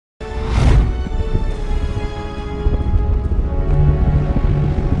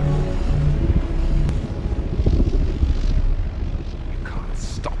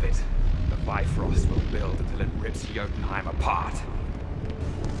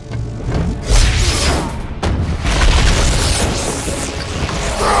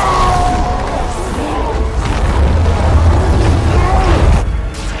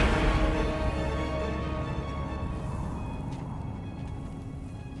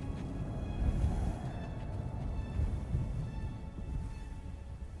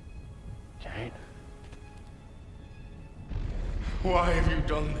Why have you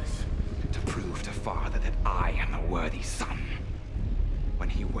done this? To prove to Father that I am a worthy son. When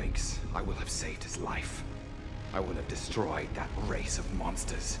he wakes, I will have saved his life. I will have destroyed that race of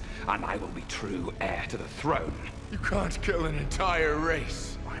monsters, and I will be true heir to the throne. You can't kill an entire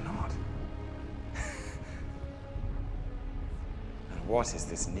race. Why not? And what is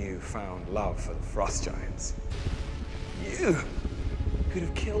this newfound love for the frost giants? You could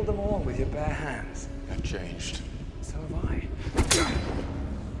have killed them all with your bare hands. I've changed. So have I.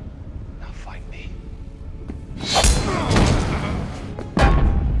 Now fight me.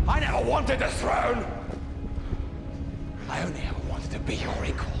 I never wanted the throne! I only ever wanted to be your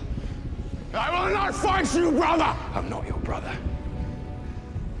equal. I will not fight you, brother! I'm not your brother.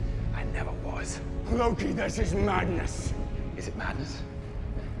 I never was. Loki, this is madness. Is it madness?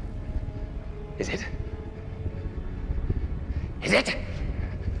 Is it? Is it?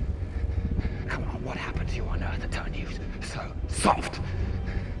 Come on, what happened to you on Earth that turned you so soft?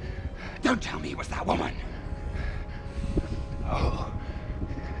 Don't tell me it was that woman. Oh,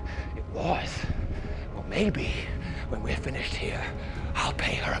 it was. Well, maybe when we're finished here, I'll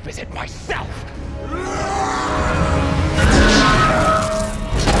pay her a visit myself.